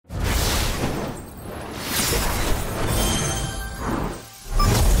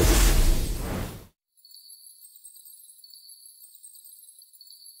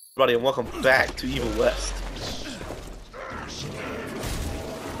everybody, and welcome back to Evil West.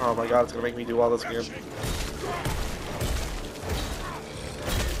 Oh my god, it's gonna make me do all this again.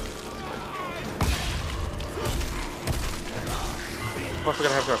 Oh, I forgot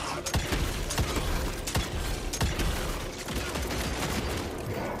to have guns.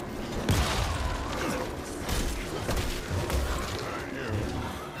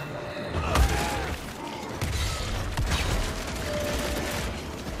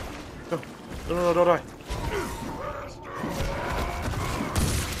 No, don't die.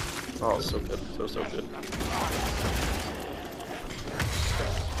 Oh, so good. So good.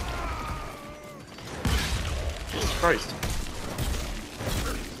 Jesus Christ.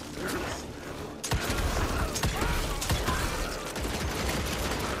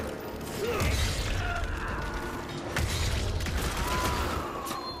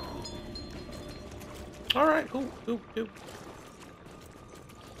 Alright, cool. Let's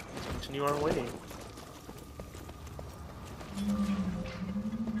continue our way.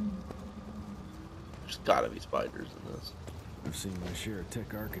 There's gotta be spiders in this. I've seen my share of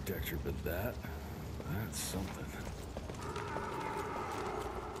tech architecture, but that's something.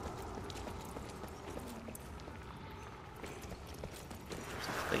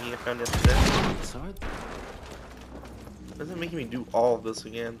 Thinking I found yesterday. Inside? Why is it making me do all of this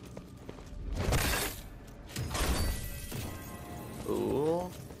again? Ooh.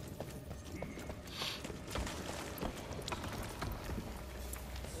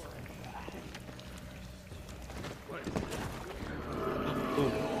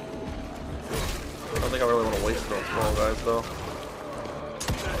 I don't think I really want to waste those small guys, though.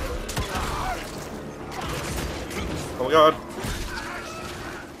 Oh my god!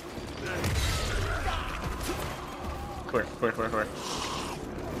 Come here.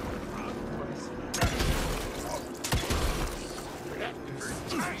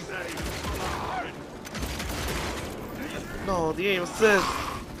 No, the aim assist!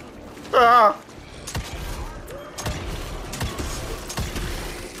 Ah!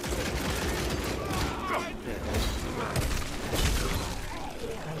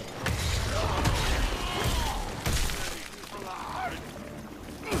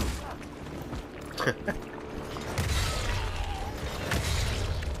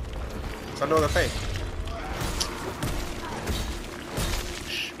 It's another thing.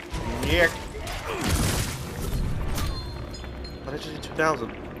 Yeah. Why did you do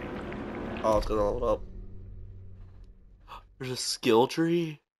 2,000? Oh, it's because I leveled up. There's a skill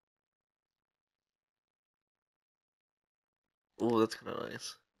tree? Ooh, that's kind of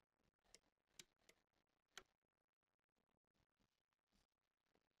nice.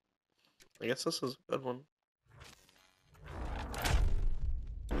 I guess this is a good one.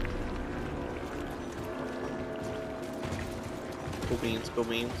 Go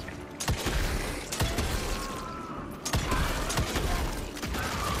beans.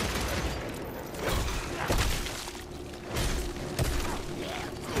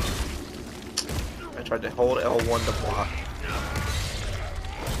 I tried to hold L1 to block.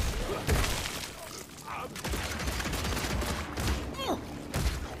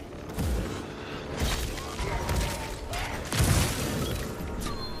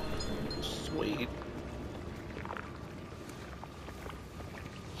 Sweet.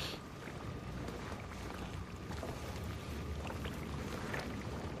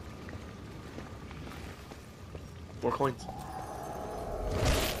 More coins.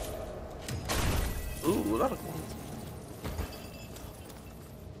 Ooh, a lot of coins.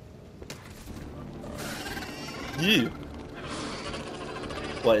 Yeah.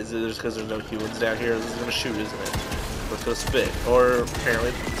 What is it? Just because there's no humans down here? This is gonna shoot, isn't it? Let's go spit. Or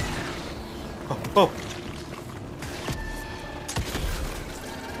apparently. Oh.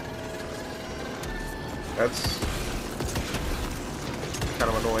 That's kind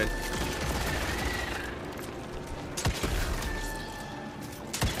of annoying.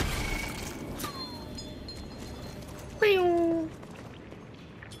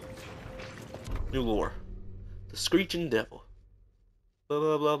 New lore. The Screeching Devil. Blah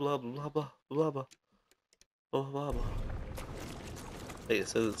blah blah blah blah blah blah blah blah blah blah. Hey, it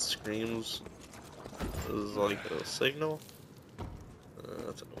says it screams. This is like a signal.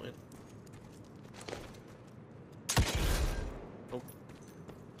 That's annoying. Nope.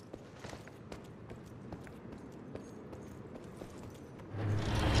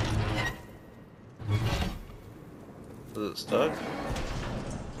 Is it stuck?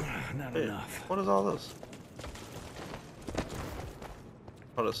 Not Hey, enough. what is all this?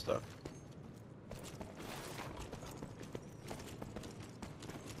 Oh, it's stuck.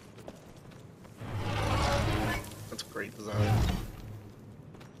 That's great design.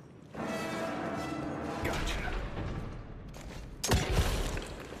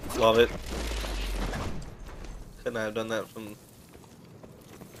 Love it. Couldn't I have done that from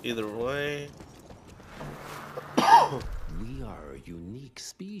either way? We are a unique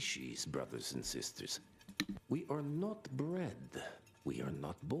species, brothers and sisters. We are not bred. We are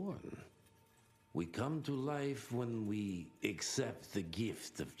not born. We come to life when we accept the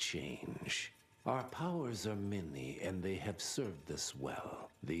gift of change. Our powers are many, and they have served us well.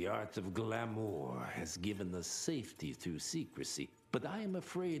 The art of glamour has given us safety through secrecy, but I am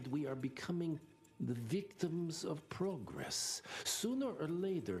afraid we are becoming the victims of progress. Sooner or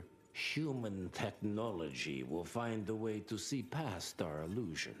later, human technology will find a way to see past our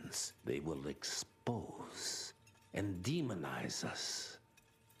illusions. They will expose and demonize us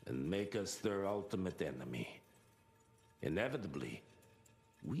and make us their ultimate enemy. Inevitably,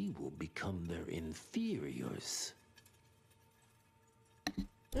 we will become their inferiors.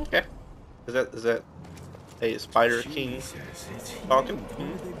 Okay. Is that a Spider King Jesus, it's talking? huge. Where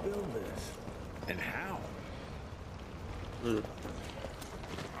did they build this? And how? Ugh.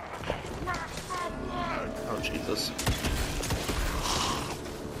 Oh Jesus.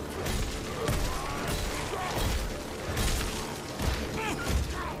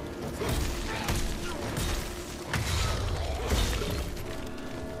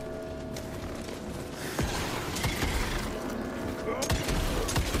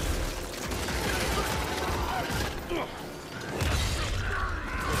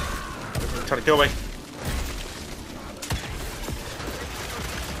 Trying to kill me.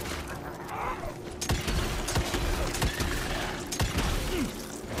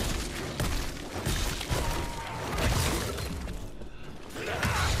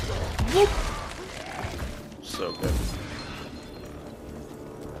 Whoop. So good.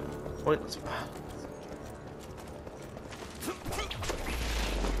 Pointless.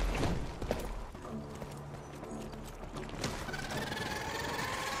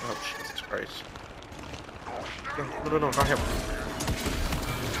 Oh, Jesus Christ. No, not him.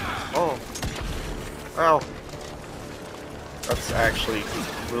 Oh. Ow. That's actually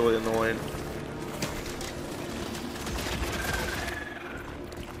really annoying.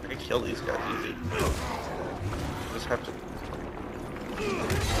 I can kill these guys easy. Just have to...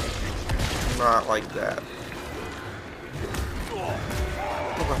 Not like that.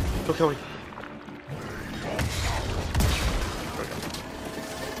 Oh god, don't kill me.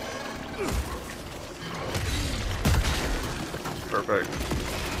 Perfect.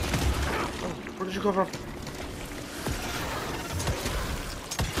 Oh, where did you go from?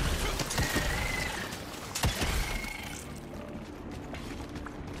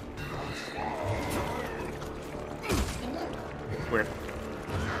 Where?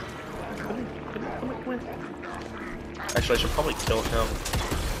 Come here. Actually, I should probably kill him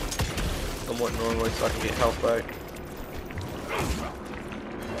somewhat normally so I can get health back.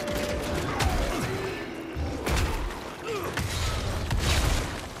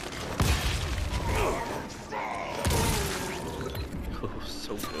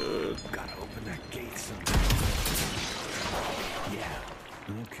 So good. Gotta open that gate sometime.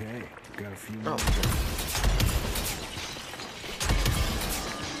 Yeah. Okay. Got a few more.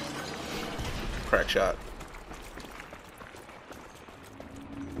 Crack shot.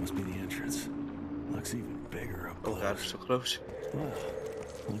 Must be the entrance. Looks even bigger up Oh close. god, we're so close. Well,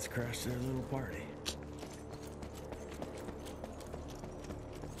 let's crash their little party.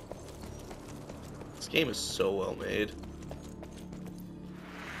 This game is so well made.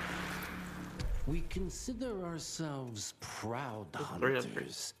 We consider ourselves proud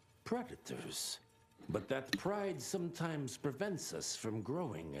hunters, predators. But that pride sometimes prevents us from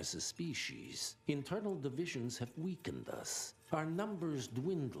growing as a species. Internal divisions have weakened us. Our numbers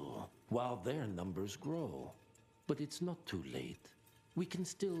dwindle while their numbers grow. But it's not too late. We can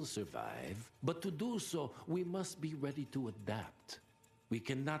still survive, but to do so, we must be ready to adapt. We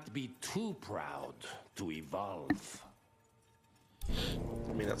cannot be too proud to evolve.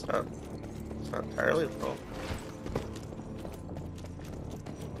 I mean, it's not entirely wrong.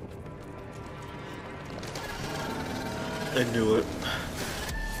 I knew it.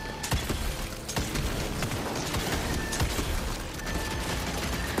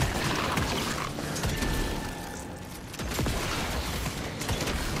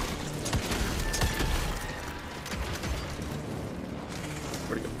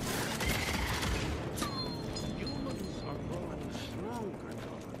 Where'd he go? Humans are growing stronger.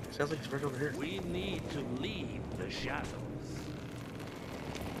 Sounds like he's right over here. We need to leave the shadows.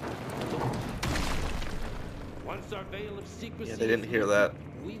 Once our veil of secrecy, Yeah, they didn't hear that.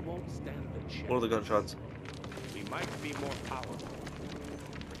 we won't stand a chance. What are the gunshots? We might be more powerful,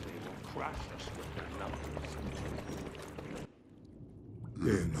 but they will crush us with their numbers.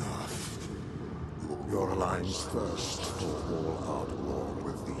 Enough. Your line's thirst for all-out war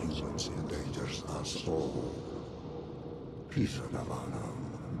with the humans endangers us all. Peter Navarro.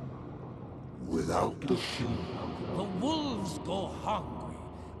 Without the sheep. The wolves go hungry,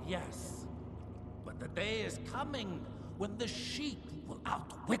 yes. But the day is coming when the sheep will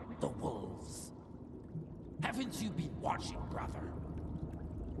outwit the wolves. Haven't you been watching, brother?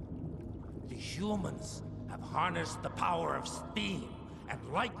 The humans have harnessed the power of steam and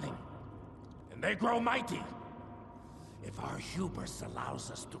lightning, and they grow mighty. If our hubris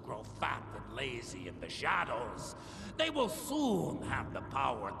allows us to grow fat and lazy in the shadows, they will soon have the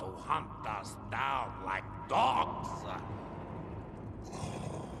power to hunt us down like dogs.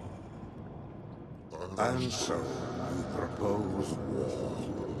 And so, you propose war.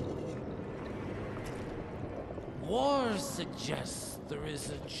 War suggests there is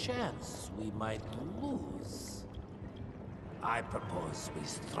a chance we might lose. I propose we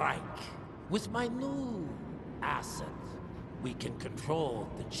strike. With my new asset, we can control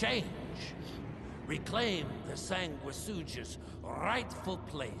the change. Reclaim the Sanguisuja's rightful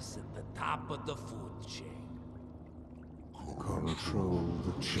place at the top of the food chain. Control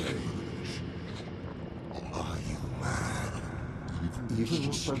the change. Are you mad?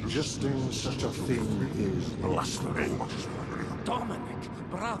 Even suggesting such a thing is blasphemy. Dominic,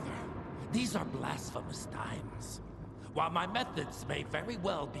 brother, these are blasphemous times. While my methods may very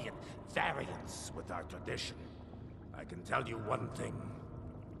well be at variance with our tradition, I can tell you one thing.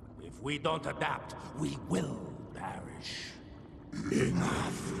 If we don't adapt, we will perish.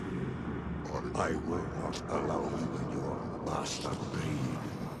 Enough. I will not allow you and your bastard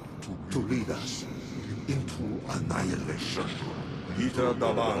breed to lead us into annihilation. Peter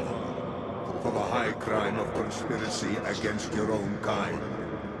Navarro, for the high crime of conspiracy against your own kind,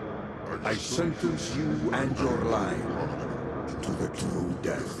 I sentence you and your line to the true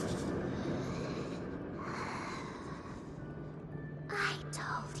death. I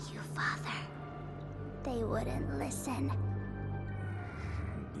told you, Father. They wouldn't listen.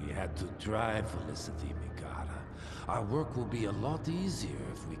 We had to try, Felicity Mikata. Our work will be a lot easier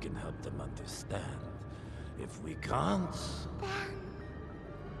if we can help them understand. If we can't...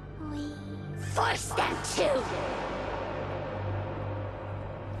 Then... we... force them to!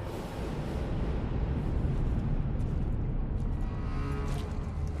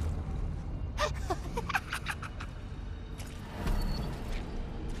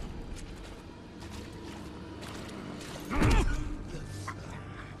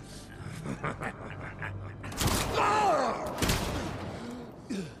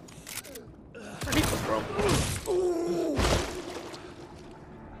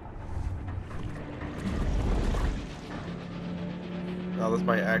 Oh, this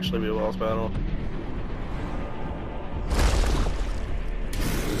might actually be a boss battle.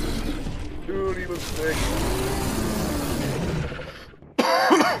 Dude, he was sick.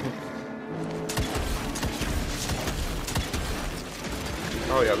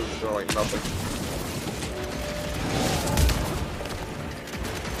 Oh yeah, this is still like nothing.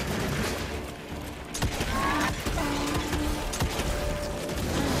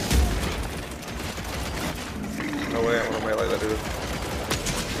 No way, I'm gonna melee that dude.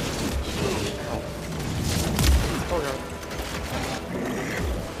 Oh god.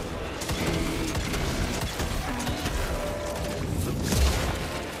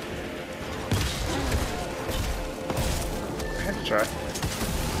 I had to try.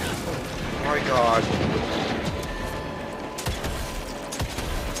 Oh my god.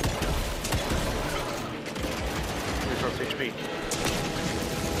 Here's our HP.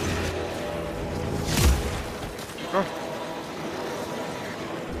 Oh.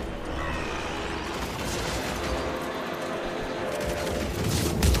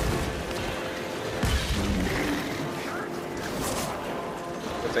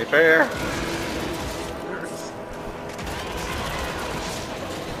 This ain't fair.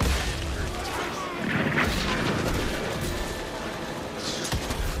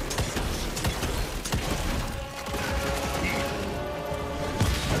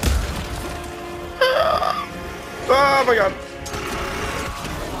 Oh my god.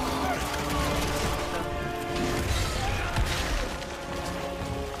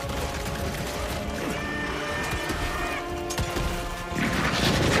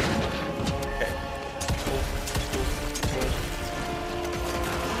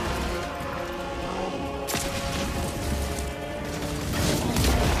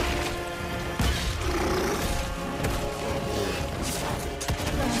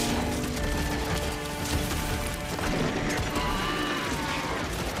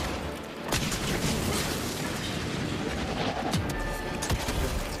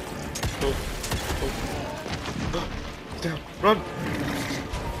 Oh. Down. Run! Are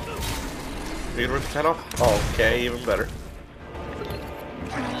you gonna rip his head off? Oh, okay, even better.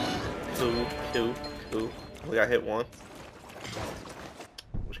 Cool. We got hit once.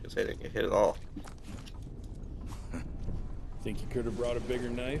 Wish I could say I didn't get hit at all. Think you could have brought a bigger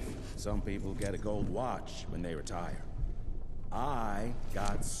knife? Some people get a gold watch when they retire. I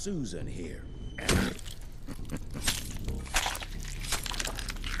got Susan here.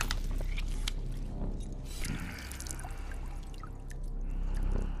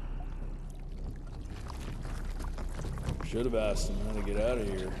 Should have asked him how to get out of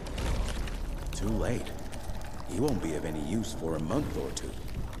here. Too late. He won't be of any use for a month or two.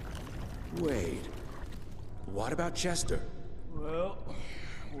 Wait. What about Chester? Well,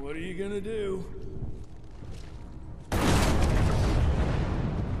 what are you gonna do?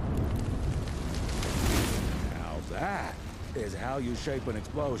 Now that is how you shape an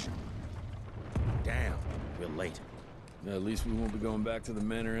explosion. Damn, we're late. At least we won't be going back to the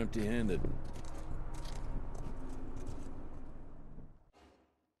manor empty-handed.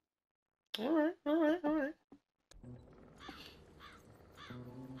 Alright.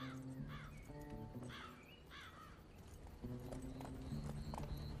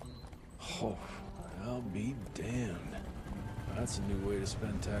 Oh, I'll be damned. That's a new way to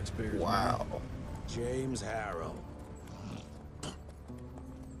spend taxpayers' Wow. money. James Harrow.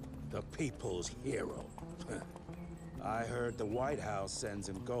 The people's hero. I heard the White House sends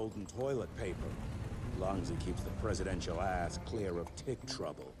him golden toilet paper. As long as he keeps the presidential ass clear of tick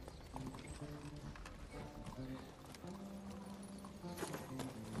trouble.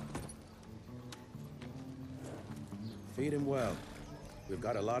 Feed him well. We've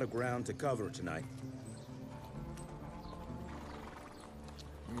got a lot of ground to cover tonight.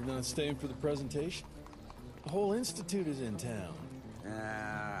 You're not staying for the presentation? The whole institute is in town.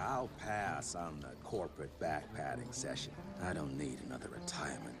 I'll pass on the corporate backpatting session. I don't need another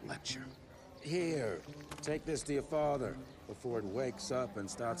retirement lecture. Here, take this to your father before it wakes up and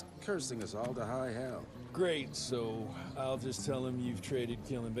starts cursing us all to high hell. Great, so I'll just tell him you've traded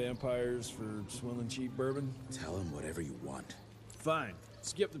killing vampires for swilling cheap bourbon? Tell him whatever you want. Fine,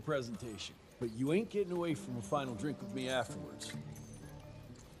 skip the presentation. But you ain't getting away from a final drink with me afterwards.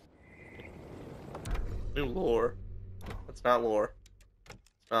 New lore. That's not lore.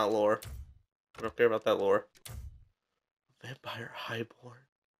 It's not lore. I don't care about that lore. Vampire highborn.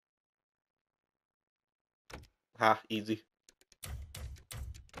 Ha, easy.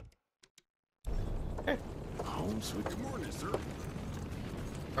 Hey. Home sweet. Good morning, sir.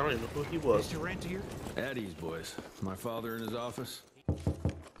 I don't even know who he was. Mr. Rent here? At ease, boys. My father in his office.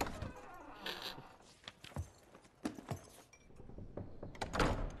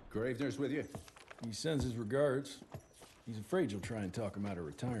 Gravener's with you? He sends his regards. He's afraid you'll try and talk him out of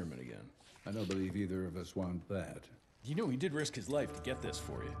retirement again. I don't believe either of us want that. You know he did risk his life to get this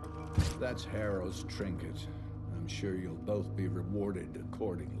for you. That's Harrow's trinket. I'm sure you'll both be rewarded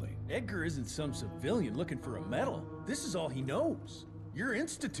accordingly. Edgar isn't some civilian looking for a medal. This is all he knows. Your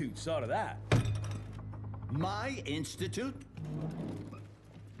institute saw to that. My institute?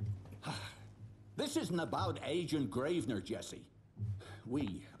 This isn't about Agent Gravener, Jesse.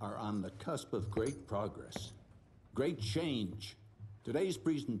 We are on the cusp of great progress, great change. Today's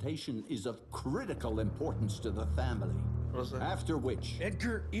presentation is of critical importance to the family. What was that? After which,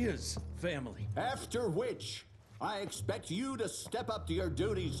 Edgar is family. after which, I expect you to step up to your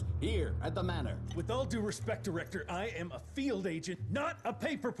duties here at the manor. With all due respect, Director, I am a field agent, not a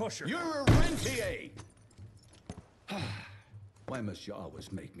paper pusher. You're a rentier! Why must you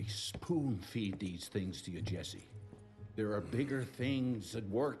always make me spoon-feed these things to you, Jesse? There are bigger things at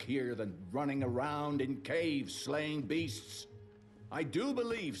work here than running around in caves slaying beasts. I do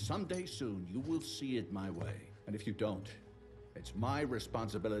believe someday soon you will see it my way. And if you don't, it's my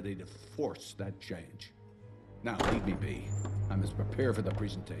responsibility to force that change. Now, leave me be. I must prepare for the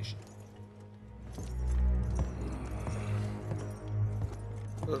presentation.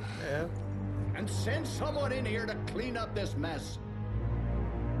 Yeah. And send someone in here to clean up this mess.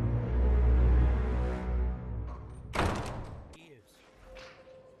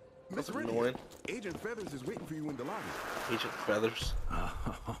 That's annoying. Agent Feathers is waiting for you in the lobby. Agent Feathers.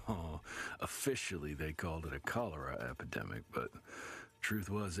 Oh, officially they called it a cholera epidemic, but truth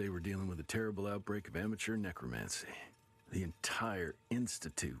was they were dealing with a terrible outbreak of amateur necromancy. The entire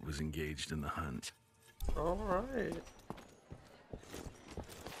institute was engaged in the hunt. Alright.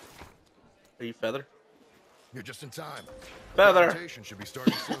 Are you Feather? You're just in time. Feather! Presentation should be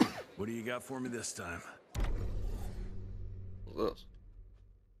starting soon. What do you got for me this time? What's this?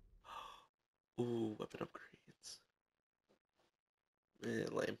 Ooh, weapon upgrades. Eh,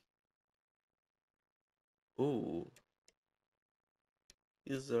 lame. Ooh.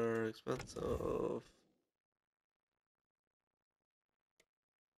 These are expensive.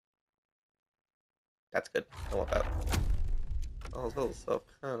 That's good. I want that. All this other stuff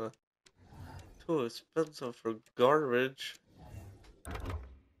kinda too expensive for garbage.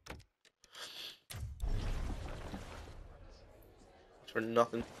 For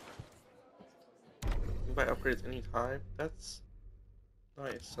nothing. You buy upgrades anytime. That's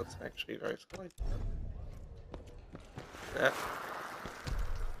nice. That's actually nice. I like that.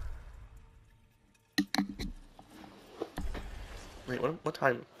 Wait, what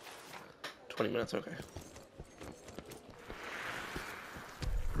time? 20 minutes, okay.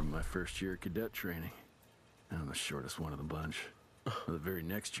 From my first year of cadet training, I'm the shortest one of the bunch. The very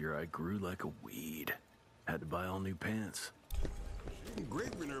next year, I grew like a weed. Had to buy all new pants.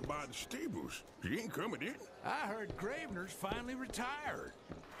 Gravener by the stables. He ain't coming in. I heard Gravener's finally retired.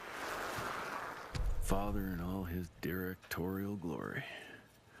 Father in all his directorial glory.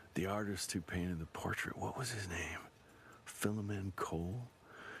 The artist who painted the portrait, what was his name? Philomen Cole?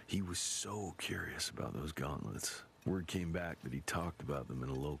 He was so curious about those gauntlets. Word came back that he talked about them in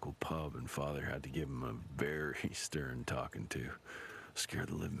a local pub, and Father had to give him a very stern talking to. Scared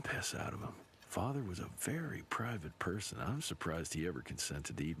the living piss out of him. Father was a very private person. I'm surprised he ever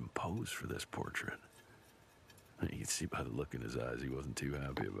consented to even pose for this portrait. You can see by the look in his eyes he wasn't too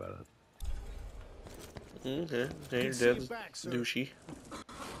happy about it. Okay, your dad's douchey.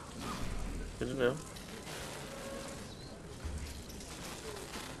 Good to know.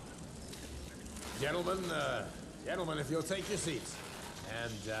 Gentlemen, if you'll take your seats.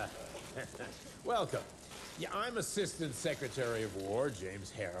 And, welcome. Yeah, I'm Assistant Secretary of War, James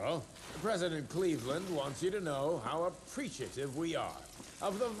Harrow. President Cleveland wants you to know how appreciative we are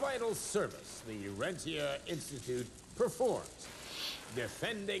of the vital service the Rentier Institute performs,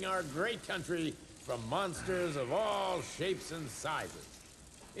 defending our great country from monsters of all shapes and sizes.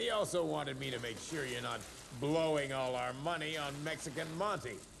 He also wanted me to make sure you're not blowing all our money on Mexican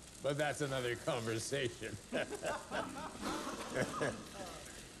Monty, but that's another conversation.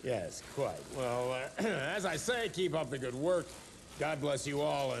 Yes, quite. Well, as I say, keep up the good work. God bless you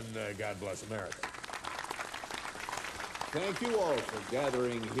all, and God bless America. Thank you all for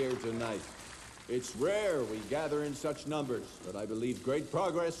gathering here tonight. It's rare we gather in such numbers, but I believe great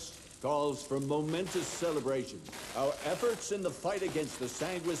progress calls for momentous celebration. Our efforts in the fight against the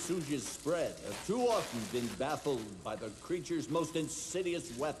sanguisuga's spread have too often been baffled by the creature's most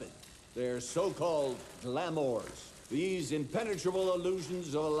insidious weapon, their so-called glamours. These impenetrable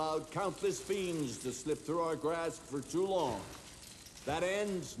illusions have allowed countless fiends to slip through our grasp for too long. That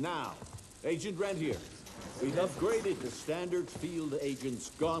ends now. Agent Rentier, we've upgraded the standard field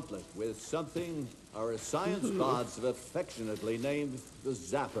agent's gauntlet with something our science gods have affectionately named the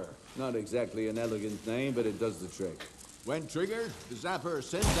Zapper. Not exactly an elegant name, but it does the trick. When triggered, the Zapper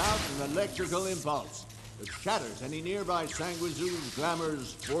sends out an electrical impulse that shatters any nearby sanguisuga's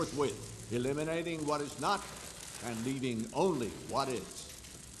glamours forthwith, eliminating what is not and leaving only what is.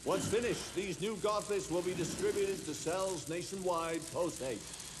 Once finished, these new gauntlets will be distributed to cells nationwide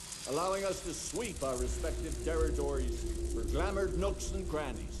post-haste, allowing us to sweep our respective territories for glamored nooks and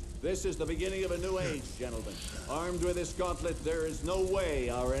crannies. This is the beginning of a new age, gentlemen. Armed with this gauntlet, there is no way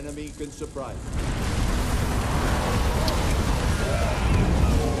our enemy can surprise us.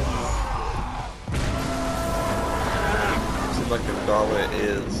 Seems like the gauntlet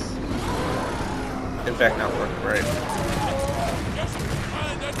is, in fact, not working right.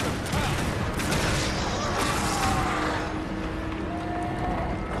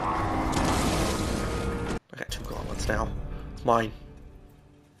 I got 2 gauntlets now. It's mine.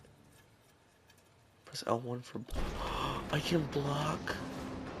 Press L1 for... I can block.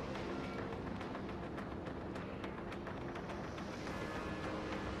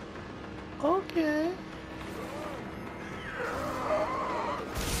 Okay.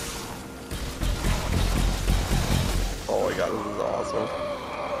 Oh my god, this is awesome.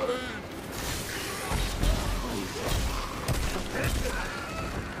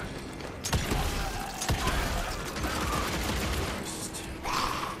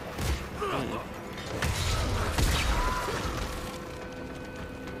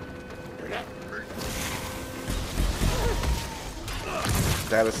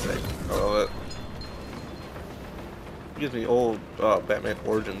 That is sick. I love it. Gives me old Batman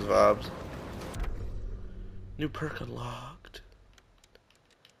Origins vibes. New perk unlocked.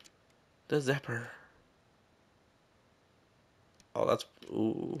 The Zapper. Oh, that's...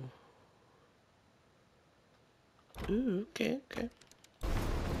 Ooh. Ooh, okay, okay.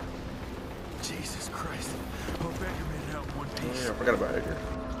 Jesus Christ. Hope Edgar made it out in one piece. Oh, yeah, I forgot about Edgar.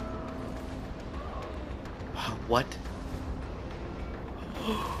 What?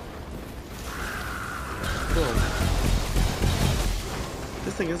 Boom.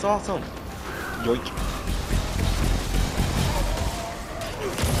 This thing is awesome. Yoink.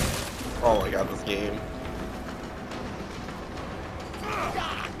 Oh my god, this game.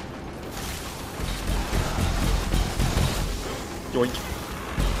 Yoink.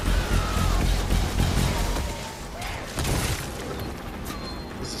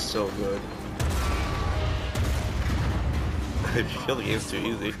 This is so good. I feel the game's too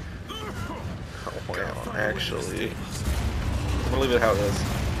easy. Oh wow, actually. I'm gonna leave it how it is.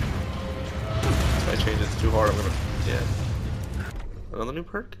 If I change it too hard, I'm gonna. Yeah. Another new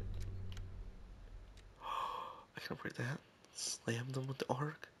perk? I can upgrade that. Slam them with the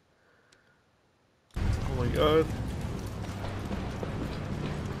arc. Oh my god.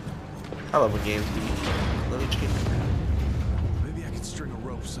 I love when games do. Let me change it. Maybe I can string a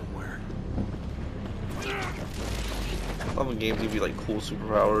rope somewhere. I love when games give you like cool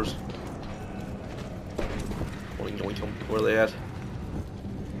superpowers. Yoink them. Where are they at?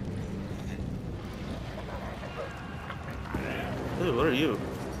 Ooh, what are you?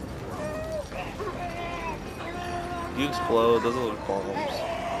 You explode, those are little bombs.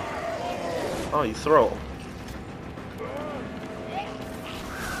 Oh, you throw them.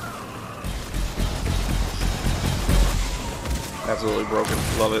 Absolutely broken.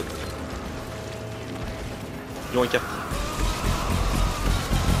 Love it. Yoink ya.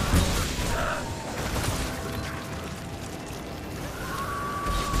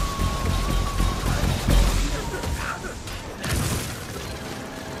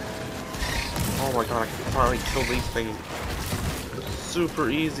 Oh my god, I can finally kill these things. Super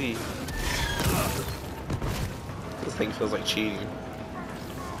easy. This thing feels like cheating.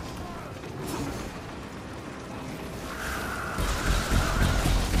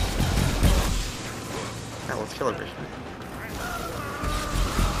 Now let's kill her.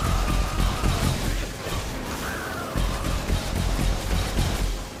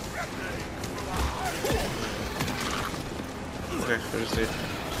 Okay, we just need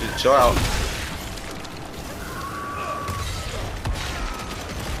to chill out.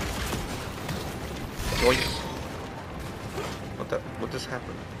 Yoink. What just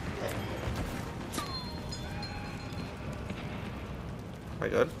happened? Am I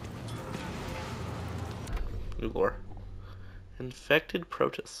good? New lore. Infected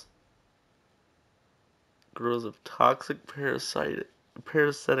Protus. Grows a toxic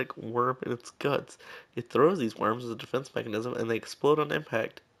parasitic worm in its guts. It throws these worms as a defense mechanism and they explode on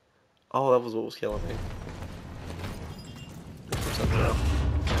impact. Oh, that was what was killing me. 100% throw.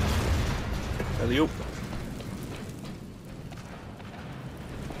 Alley-oop.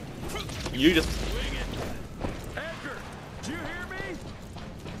 You just... Edgar, did you hear me?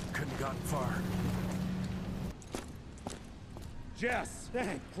 Couldn't have gotten far. Jess,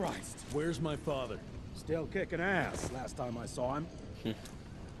 thank Christ. Where's my father? Still kicking ass last time I saw him.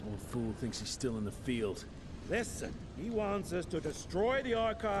 Old fool thinks he's still in the field. Listen, he wants us to destroy the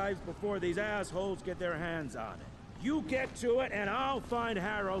archives before these assholes get their hands on it. You get to it and I'll find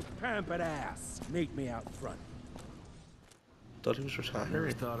Harold's pampered ass. Meet me out front. Thought he was retired. Never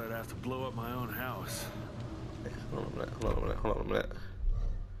thought I'd have to blow up my own house. Hold on a minute.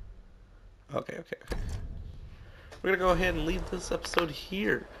 Okay. We're gonna go ahead and leave this episode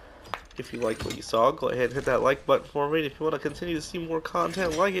here. If you liked what you saw, go ahead and hit that like button for me. And if you want to continue to see more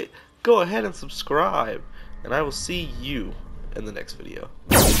content like it, go ahead and subscribe. And I will see you in the next video.